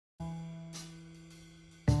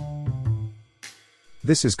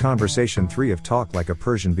This is Conversation 3 of Talk Like a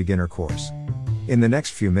Persian beginner course. In the next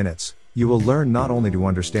few minutes, you will learn not only to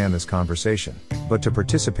understand this conversation, but to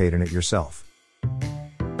participate in it yourself.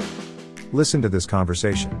 Listen to this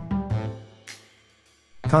conversation.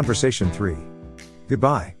 Conversation 3.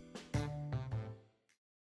 Goodbye.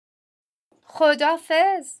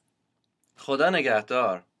 خدافظ. خدا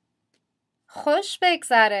نگهدار. خوش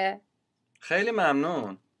بگذره. خیلی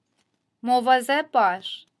ممنون. مواظب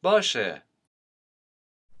باش. باشه.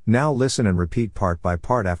 Now listen and repeat part by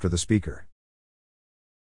part after the speaker.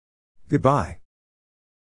 Goodbye.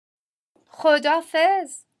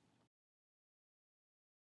 خدافظ.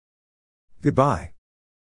 Goodbye.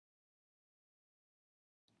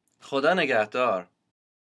 خدا نگهدار.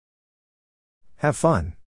 Have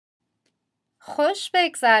fun. خوش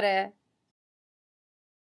بگذره.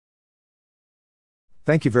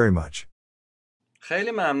 Thank you very much.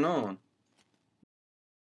 خیلی ممنون.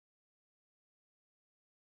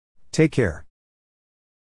 Take care.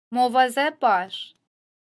 مواظب باش.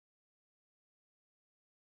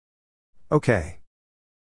 Okay.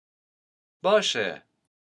 باشه.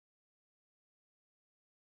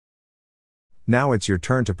 Now it's your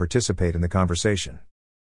turn to participate in the conversation.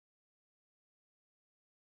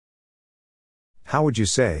 How would you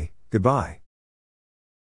say, goodbye?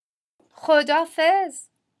 خدافظ.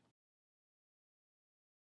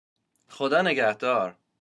 خدا نگهدار.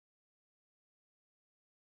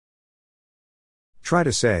 Try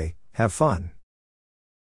to say, have fun.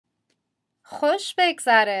 خوش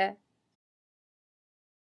بگذره.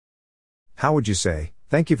 How would you say,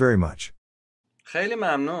 thank you very much? خیلی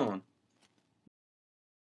ممنون.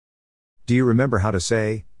 Do you remember how to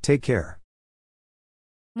say, take care?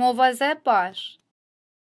 مواظب باش.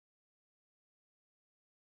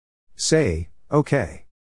 Say, okay.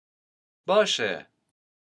 باشه.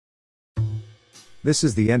 This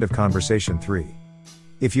is the end of Conversation 3.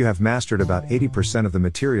 If you have mastered about 80% of the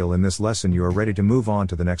material in this lesson, you are ready to move on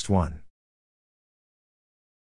to the next one.